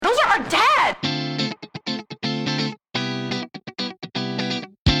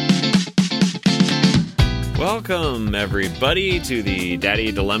Welcome, everybody, to the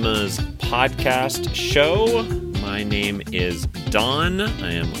Daddy Dilemmas podcast show. My name is Don.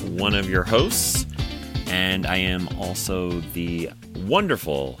 I am one of your hosts, and I am also the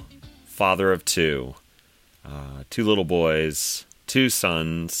wonderful father of two. Two little boys, two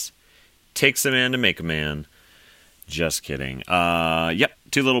sons. Takes a man to make a man. Just kidding. Yep,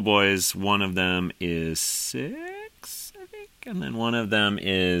 two little boys. One of them is 6, I think, and then one of them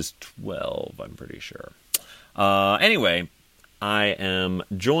is 12, I'm pretty sure. Anyway, I am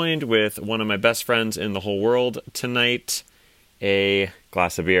joined with one of my best friends in the whole world tonight, a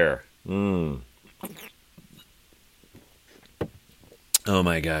glass of beer. Oh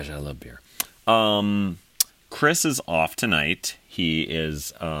my gosh, I love beer. Chris is off tonight. He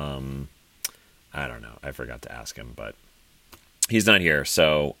is, I don't know, I forgot to ask him, but he's not here,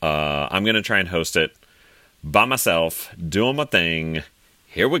 so I'm going to try and host it by myself, doing my thing.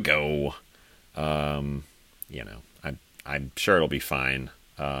 Here we go. I'm sure it'll be fine.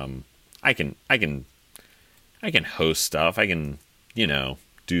 I can host stuff. I can,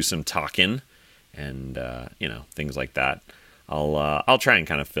 do some talking and things like that. I'll try and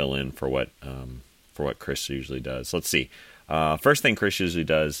kind of fill in for what Chris usually does. Let's see. First thing Chris usually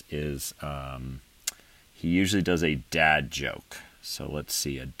does is he usually does a dad joke. So let's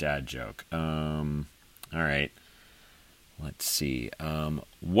see, a dad joke. All right. Let's see.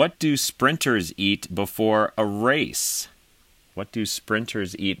 What do sprinters eat before a race? What do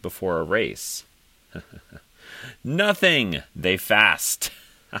sprinters eat before a race? Nothing. They fast.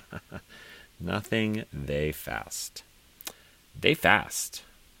 Nothing. They fast. They fast.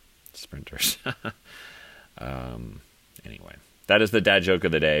 Sprinters. Anyway, that is the dad joke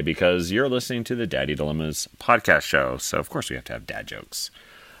of the day because you're listening to the Daddy Dilemmas podcast show. So, of course, we have to have dad jokes.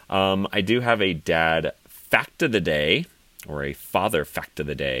 I do have a dad fact of the day, or a father fact of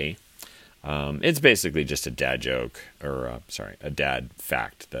the day. It's basically just a dad joke, or a dad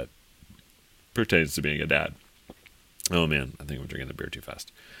fact that pertains to being a dad. Oh man, I think I'm drinking the beer too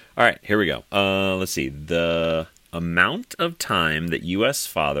fast. All right, here we go. Let's see. The amount of time that U.S.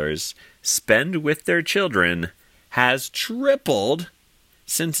 fathers spend with their children has tripled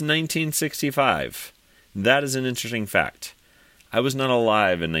since 1965. That is an interesting fact. I was not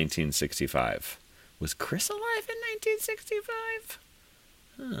alive in 1965. Was Chris alive in 1965?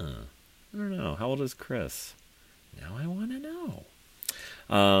 I don't know. How old is Chris? Now I want to know.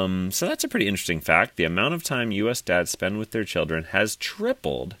 So that's a pretty interesting fact. The amount of time U.S. dads spend with their children has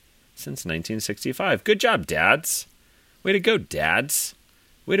tripled since 1965. Good job, dads. Way to go, dads.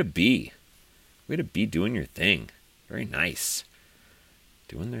 Way to be. Way to be doing your thing. Very nice.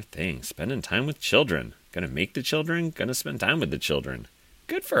 Doing their thing. Spending time with children. Gonna make the children. Gonna spend time with the children.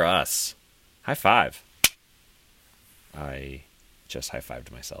 Good for us. High five. I just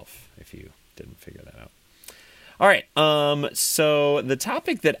high-fived myself, if you didn't figure that out. All right, so the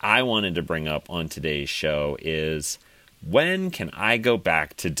topic that I wanted to bring up on today's show is, when can I go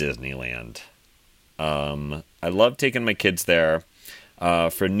back to Disneyland? I love taking my kids there.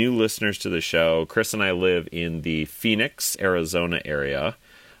 For new listeners to the show, Chris and I live in the Phoenix, Arizona area.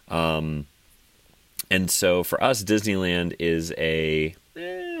 And so for us, Disneyland is a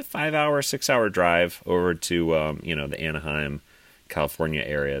 5-hour, 6-hour drive over to, the Anaheim, California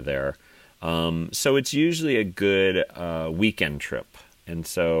area there. So it's usually a good weekend trip. And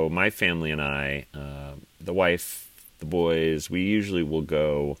so my family and I, the wife, the boys, we usually will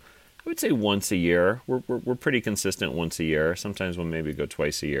go, I would say once a year. We're pretty consistent once a year. Sometimes we'll maybe go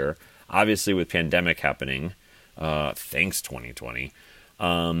twice a year. Obviously with pandemic happening, thanks 2020,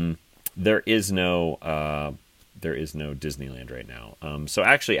 there is no Disneyland right now. So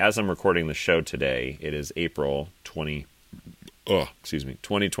actually, as I'm recording the show today, it is April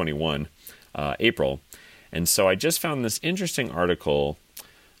 2021, April. And so I just found this interesting article.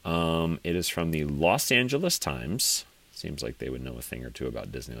 It is from the Los Angeles Times. Seems like they would know a thing or two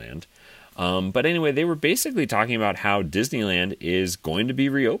about Disneyland. But anyway, they were basically talking about how Disneyland is going to be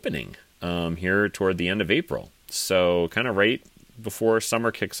reopening here toward the end of April. So kind of right before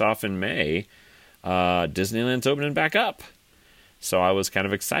summer kicks off in May, Disneyland's opening back up. So I was kind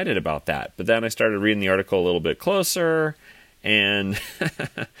of excited about that. But then I started reading the article a little bit closer, and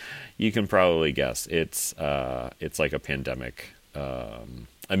you can probably guess it's like a pandemic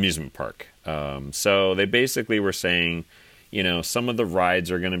amusement park. So they basically were saying, some of the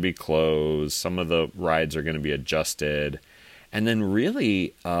rides are going to be closed, some of the rides are going to be adjusted. And then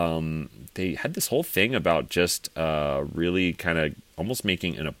really, they had this whole thing about just really kind of almost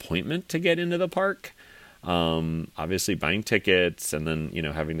making an appointment to get into the park. Obviously buying tickets and then,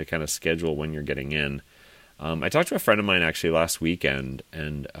 having to kind of schedule when you're getting in. I talked to a friend of mine actually last weekend,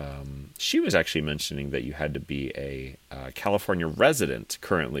 and she was actually mentioning that you had to be a California resident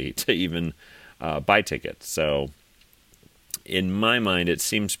currently to even buy tickets. So in my mind, it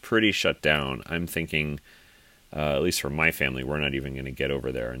seems pretty shut down. I'm thinking, at least for my family, we're not even going to get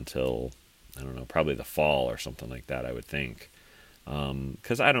over there until, I don't know, probably the fall or something like that, I would think.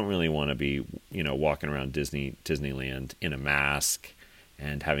 Because I don't really want to be, walking around Disneyland in a mask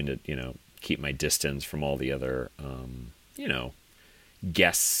and having to, keep my distance from all the other,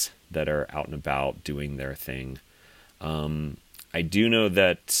 guests that are out and about doing their thing. I do know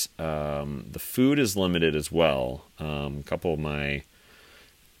that the food is limited as well. A couple of my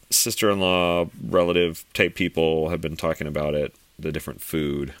sister-in-law, relative type people have been talking about it, the different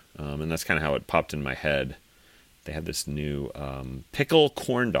food, and that's kind of how it popped in my head. They had this new pickle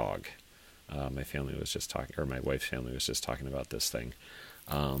corn dog. My family was just talking, or my wife's family was just talking about this thing.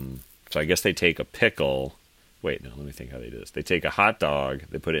 So I guess they take a pickle. Wait, no, let me think how they do this. They take a hot dog,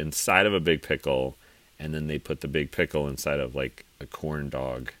 they put it inside of a big pickle, and then they put the big pickle inside of like a corn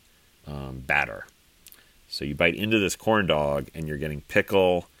dog batter. So you bite into this corn dog, and you're getting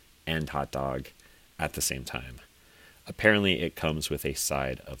pickle and hot dog at the same time. Apparently, it comes with a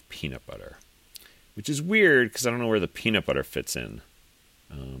side of peanut butter, which is weird because I don't know where the peanut butter fits in.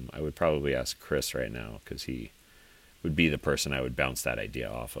 I would probably ask Chris right now because he would be the person I would bounce that idea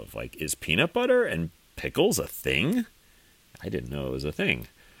off of. Like, is peanut butter and pickles a thing? I didn't know it was a thing.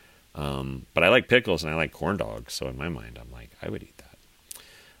 But I like pickles and I like corn dogs, so in my mind, I'm like, I would eat that.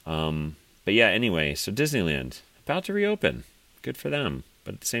 But yeah, anyway, so Disneyland, about to reopen. Good for them.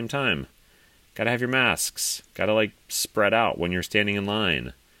 But at the same time, gotta have your masks. Gotta, like, spread out when you're standing in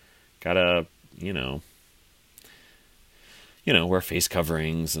line. Gotta, wear face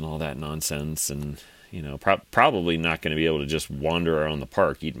coverings and all that nonsense. And, probably not going to be able to just wander around the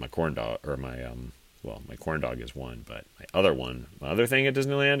park eating my corn dog, or my corn dog is one, but my other thing at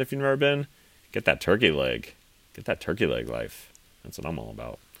Disneyland, if you've never been, get that turkey leg. Get that turkey leg life. That's what I'm all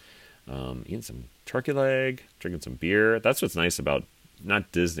about. Eating some turkey leg, drinking some beer. That's what's nice about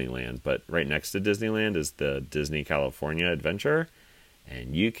not Disneyland, but right next to Disneyland is the Disney California Adventure,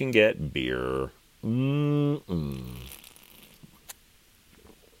 and you can get beer. Oh,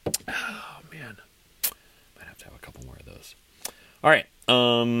 man. Might have to have a couple more of those. All right.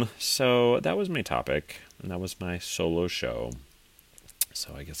 So that was my topic, and that was my solo show.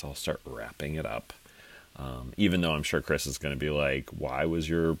 So I guess I'll start wrapping it up. Even though I'm sure Chris is going to be like, why was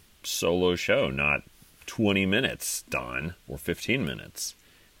your solo show not 20 minutes, Don, or 15 minutes?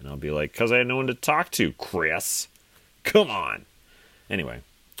 And I'll be like, because I had no one to talk to, Chris. Come on. Anyway,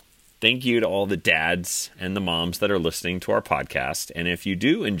 thank you to all the dads and the moms that are listening to our podcast. And if you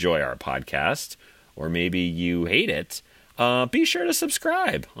do enjoy our podcast, or maybe you hate it, be sure to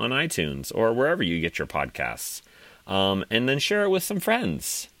subscribe on iTunes or wherever you get your podcasts. And then share it with some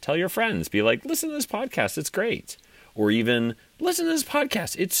friends. Tell your friends. Be like, listen to this podcast. It's great. Or even, listen to this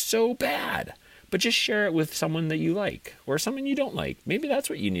podcast. It's so bad. But just share it with someone that you like or someone you don't like. Maybe that's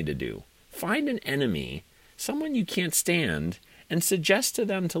what you need to do. Find an enemy, someone you can't stand, and suggest to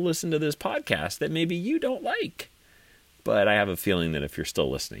them to listen to this podcast that maybe you don't like. But I have a feeling that if you're still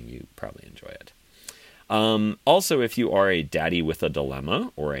listening, you probably enjoy it. Also, if you are a daddy with a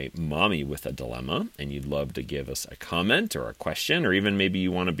dilemma or a mommy with a dilemma and you'd love to give us a comment or a question, or even maybe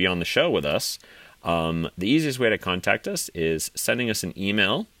you want to be on the show with us, the easiest way to contact us is sending us an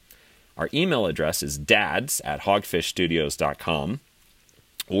email. Our email address is dads@hogfishstudios.com,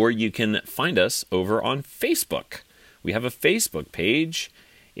 or you can find us over on Facebook. We have a Facebook page.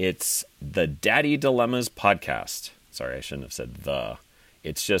 It's the Daddy Dilemmas Podcast. Sorry, I shouldn't have said the.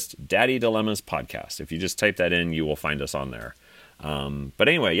 It's just Daddy Dilemmas Podcast. If you just type that in, you will find us on there. But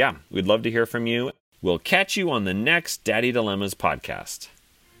anyway, yeah, we'd love to hear from you. We'll catch you on the next Daddy Dilemmas Podcast.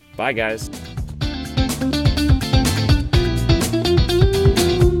 Bye, guys.